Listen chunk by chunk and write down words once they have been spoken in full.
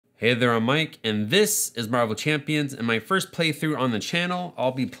Hey there, I'm Mike, and this is Marvel Champions. In my first playthrough on the channel,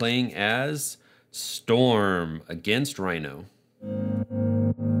 I'll be playing as Storm against Rhino.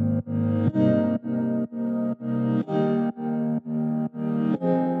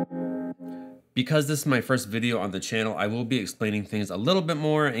 Because this is my first video on the channel, I will be explaining things a little bit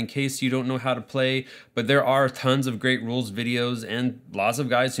more in case you don't know how to play, but there are tons of great rules videos and lots of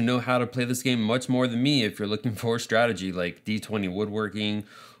guys who know how to play this game much more than me if you're looking for strategy like D20 Woodworking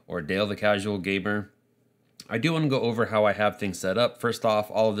or Dale the Casual Gamer. I do want to go over how I have things set up. First off,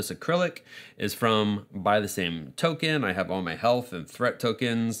 all of this acrylic is from Buy the Same Token. I have all my health and threat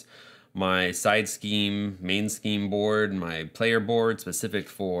tokens, my side scheme, main scheme board, my player board specific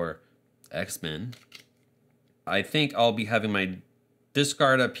for X-Men. I think I'll be having my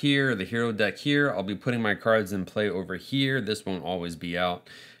discard up here, the hero deck here. I'll be putting my cards in play over here. This won't always be out.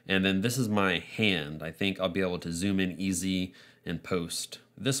 And then this is my hand. I think I'll be able to zoom in easy and post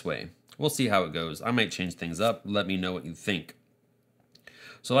this way. We'll see how it goes. I might change things up. Let me know what you think.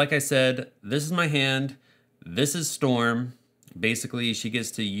 So like I said, this is my hand. This is Storm. Basically, she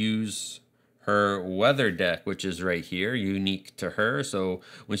gets to use her weather deck, which is right here, unique to her. So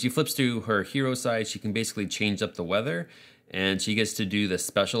when she flips to her hero side, she can basically change up the weather, and she gets to do the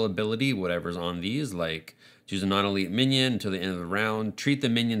special ability, whatever's on these, like choose a non-elite minion until the end of the round, treat the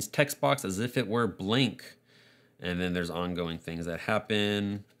minion's text box as if it were blank. And then there's ongoing things that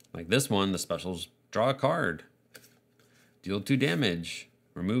happen. Like this one, the specials draw a card, deal 2 damage,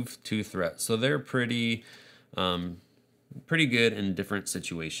 remove 2 threats. So they're pretty good in different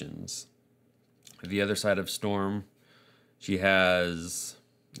situations. The other side of Storm, she has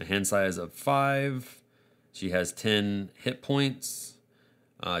a hand size of 5. She has 10 hit points.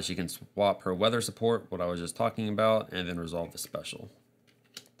 She can swap her weather support, what I was just talking about, and then resolve the special.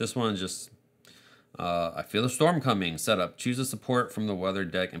 This one just, I feel a storm coming. Setup, choose a support from the weather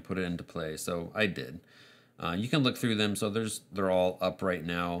deck and put it into play. So I did. You can look through them. So they're all up right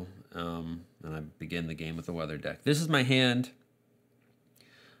now. And I begin the game with the weather deck. This is my hand.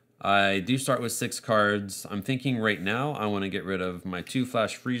 I do start with 6 cards. I'm thinking right now I want to get rid of my 2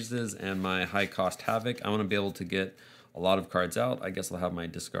 flash freezes and my high cost havoc. I want to be able to get a lot of cards out. I guess I'll have my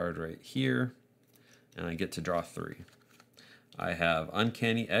discard right here, and I get to draw 3. I have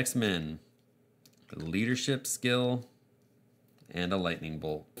Uncanny X-Men, leadership skill, and a lightning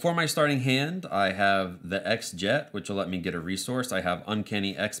bolt. For my starting hand, I have the X-Jet, which will let me get a resource. I have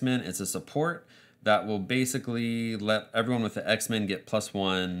Uncanny X-Men. It's a support that will basically let everyone with the X-Men get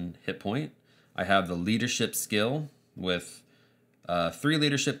 +1 hit point. I have the leadership skill with 3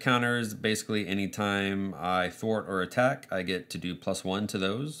 leadership counters. Basically, anytime I thwart or attack, I get to do +1 to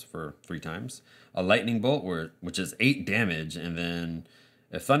those for 3 times. A lightning bolt, which is 8 damage, and then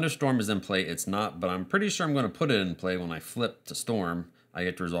if Thunderstorm is in play, it's not, but I'm pretty sure I'm going to put it in play when I flip to Storm. I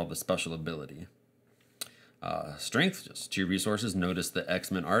get to resolve the special ability. Strength, just 2 resources. Notice the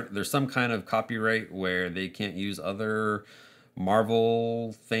X-Men art. There's some kind of copyright where they can't use other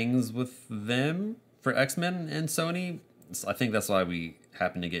Marvel things with them for X-Men and Sony. So I think that's why we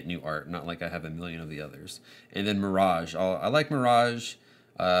happen to get new art, not like I have a million of the others. And then Mirage. I like Mirage.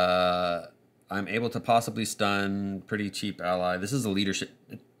 I'm able to possibly stun, pretty cheap ally. This is a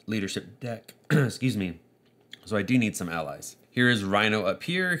leadership deck. Excuse me. So I do need some allies. Here is Rhino up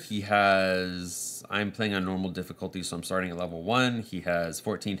here. I'm playing on normal difficulty, so I'm starting at level 1. He has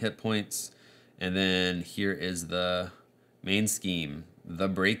 14 hit points. And then here is the main scheme, the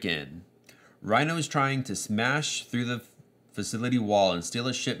break-in. Rhino is trying to smash through the facility wall and steal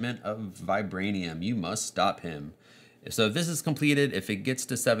a shipment of vibranium. You must stop him. So if this is completed, if it gets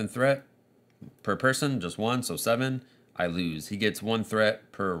to 7 threat per person, just 1, so 7, I lose. He gets 1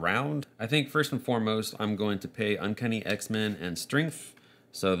 threat per round. I think first and foremost, I'm going to pay Uncanny X-Men and Strength.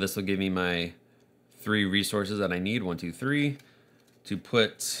 So this will give me my 3 resources that I need, 1, 2, 3, to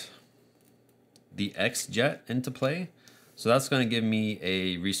put the X-Jet into play. So that's going to give me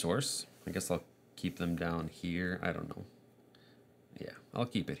a resource. I guess I'll keep them down here. I don't know. Yeah, I'll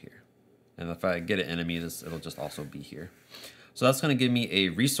keep it here. And if I get an enemy, it'll just also be here. So that's going to give me a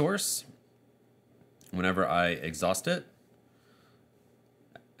resource whenever I exhaust it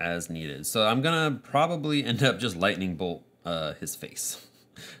as needed. So I'm gonna probably end up just lightning bolt his face.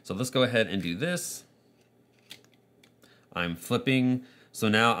 So let's go ahead and do this. I'm flipping. So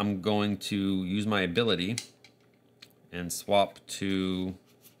now I'm going to use my ability and swap to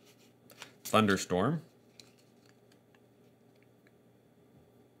Thunderstorm.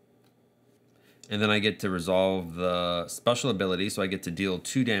 And then I get to resolve the special ability, so I get to deal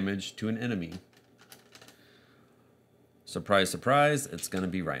 2 damage to an enemy. Surprise, surprise, it's going to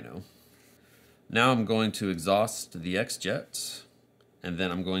be Rhino. Now I'm going to exhaust the X-Jet And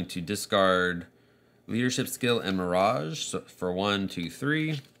then I'm going to discard leadership skill and mirage. So for 1, 2,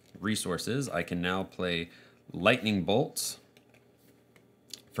 3 resources, I can now play lightning bolts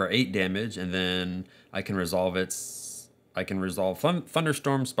for 8 damage, and then I can resolve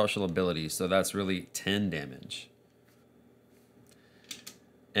thunderstorm special ability, so that's really 10 damage.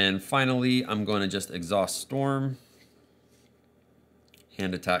 And finally, I'm going to just exhaust storm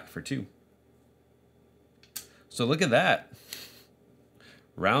and attack for 2. So look at that.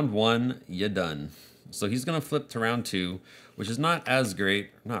 Round 1, you done. So he's going to flip to round 2, which is not as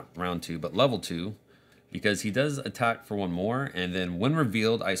great, not round 2, but level 2, because he does attack for 1 more, and then when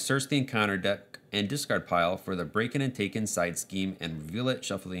revealed, I search the encounter deck and discard pile for the Breaking and Taken side scheme and reveal it,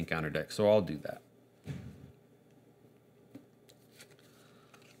 shuffle the encounter deck. So I'll do that.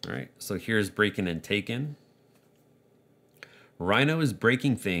 All right, so here's Breaking and Taken. Rhino is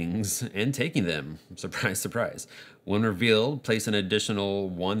breaking things and taking them. Surprise, surprise. When revealed, place an additional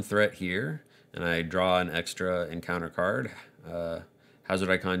 1 threat here, and I draw an extra encounter card. Hazard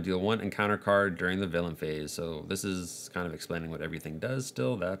icon, deal 1 encounter card during the villain phase. So this is kind of explaining what everything does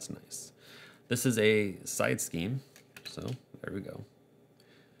still. That's nice. This is a side scheme. So there we go.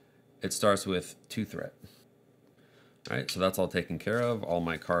 It starts with 2 threat. All right, so that's all taken care of. All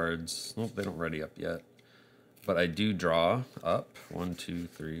my cards, nope, they don't ready up yet. But I do draw up 1, 2,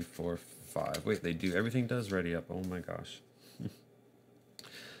 3, 4, 5. Wait, they do, everything does ready up. Oh my gosh.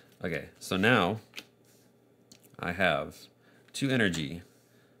 Okay, so now I have 2 energy.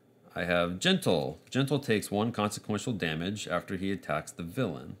 I have Gentle. Gentle takes 1 consequential damage after he attacks the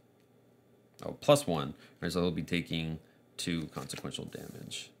villain. Oh, +1. Right, so he'll be taking 2 consequential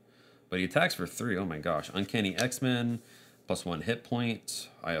damage. But he attacks for 3. Oh my gosh. Uncanny X-Men, +1 hit point.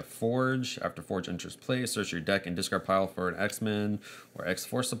 I have Forge. After Forge enters play, search your deck and discard pile for an X-Men or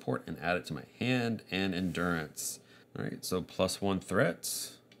X-Force support and add it to my hand. And Endurance. All right, so +1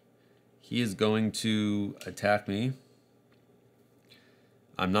 threats. He is going to attack me.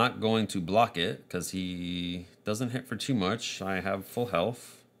 I'm not going to block it because he doesn't hit for too much. I have full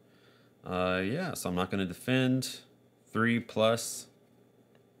health. Yeah, so I'm not going to defend. 3 plus...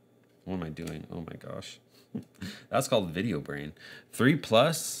 What am I doing? Oh my gosh. That's called video brain. 3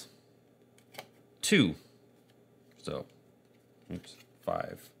 plus 2. So, oops,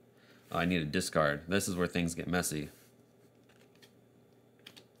 5. I need a discard. This is where things get messy.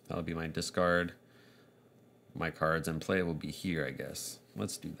 That'll be my discard. My cards in play will be here, I guess.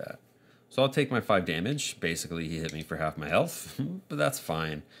 Let's do that. So I'll take my 5 damage. Basically, he hit me for half my health, but that's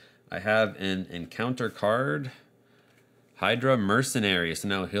fine. I have an encounter card. Hydra Mercenary, so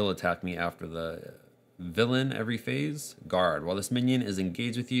now he'll attack me after the villain every phase. Guard. While this minion is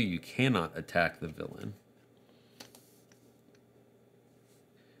engaged with you, you cannot attack the villain.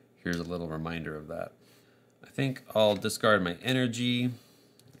 Here's a little reminder of that. I think I'll discard my energy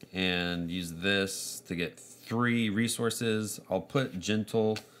and use this to get 3 resources. I'll put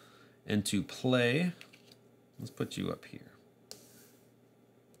Gentle into play. Let's put you up here.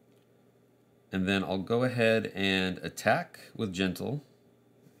 And then I'll go ahead and attack with Gentle.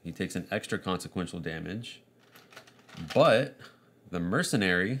 He takes an extra consequential damage. But the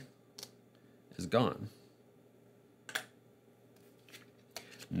Mercenary is gone.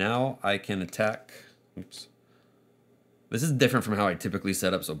 Now I can attack. Oops. This is different from how I typically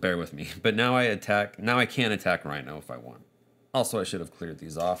set up, so bear with me. But now I can attack Rhino if I want. Also, I should have cleared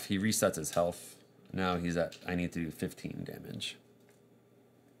these off. He resets his health. Now he's at, I need to do 15 damage.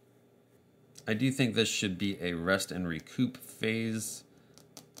 I do think this should be a rest and recoup phase.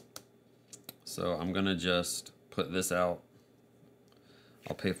 So I'm gonna just put this out.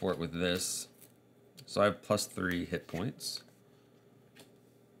 I'll pay for it with this. So I have +3 hit points.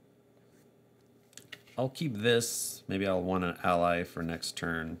 I'll keep this. Maybe I'll want an ally for next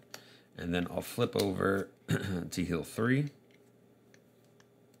turn. And then I'll flip over to heal 3.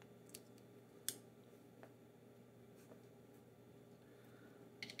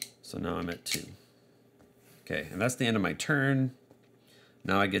 So now I'm at 2. Okay, and that's the end of my turn.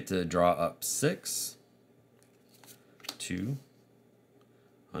 Now I get to draw up 6. 2.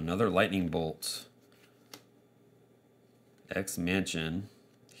 Another lightning bolt. X Mansion.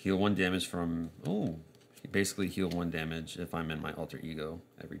 Heal 1 damage from... Oh, basically heal 1 damage if I'm in my alter ego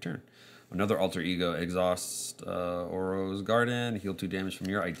every turn. Another alter ego. Exhaust Oro's Garden. Heal 2 damage from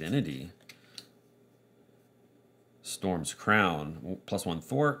your identity. Storm's Crown. +1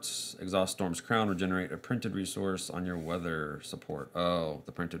 thwarts. Exhaust Storm's Crown. Regenerate a printed resource on your weather support. Oh,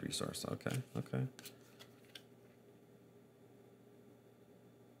 the printed resource. Okay, okay.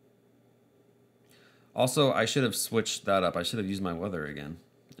 Also, I should have switched that up. I should have used my weather again.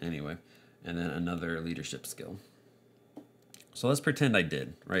 Anyway, and then another leadership skill. So let's pretend I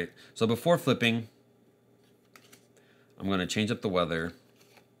did, right? So before flipping, I'm going to change up the weather.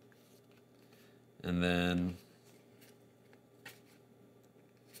 And then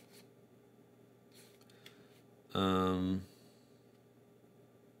I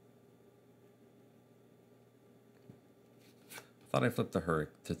thought I flipped the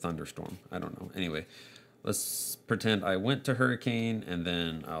hurricane to thunderstorm. I don't know. Anyway, let's pretend I went to hurricane, and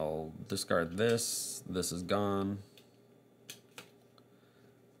then I'll discard this. This is gone.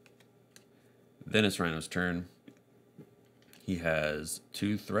 Then it's Rhino's turn. He has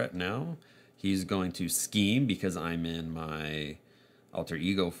 2 threat now. He's going to scheme because I'm in my alter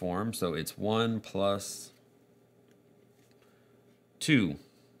ego form. So it's 1 plus 2.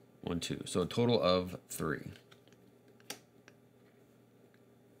 1, 2. So a total of 3.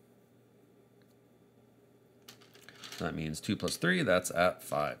 So that means 2 plus 3. That's at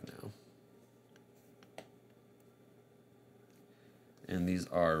 5 now. And these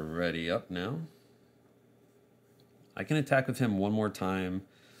are ready up now. I can attack with him one more time.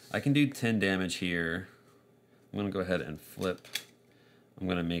 I can do 10 damage here. I'm going to go ahead and flip. I'm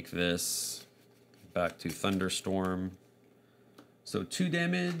going to make this back to Thunderstorm. So 2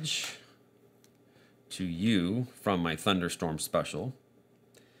 damage to you from my Thunderstorm special.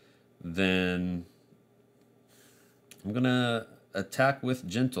 Then I'm going to attack with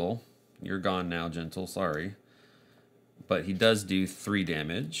Gentle. You're gone now, Gentle. Sorry. But he does do 3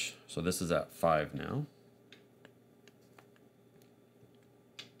 damage. So this is at 5 now.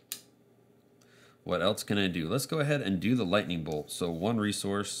 What else can I do? Let's go ahead and do the lightning bolt. So 1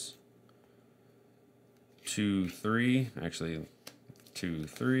 resource, 2, 3. Actually, 2,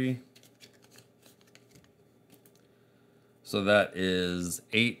 3. So that is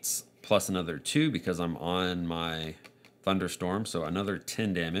 8 plus another 2 because I'm on my thunderstorm. So another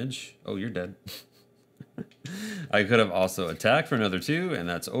 10 damage. Oh, you're dead. I could have also attacked for another 2, and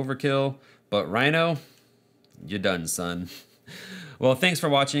that's overkill. But Rhino, you're done, son. Well, thanks for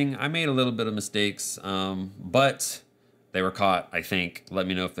watching. I made a little bit of mistakes, but they were caught, I think. Let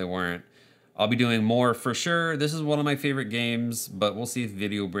me know if they weren't. I'll be doing more for sure. This is one of my favorite games, but we'll see if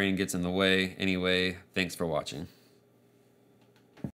Video Brain gets in the way. Anyway, thanks for watching.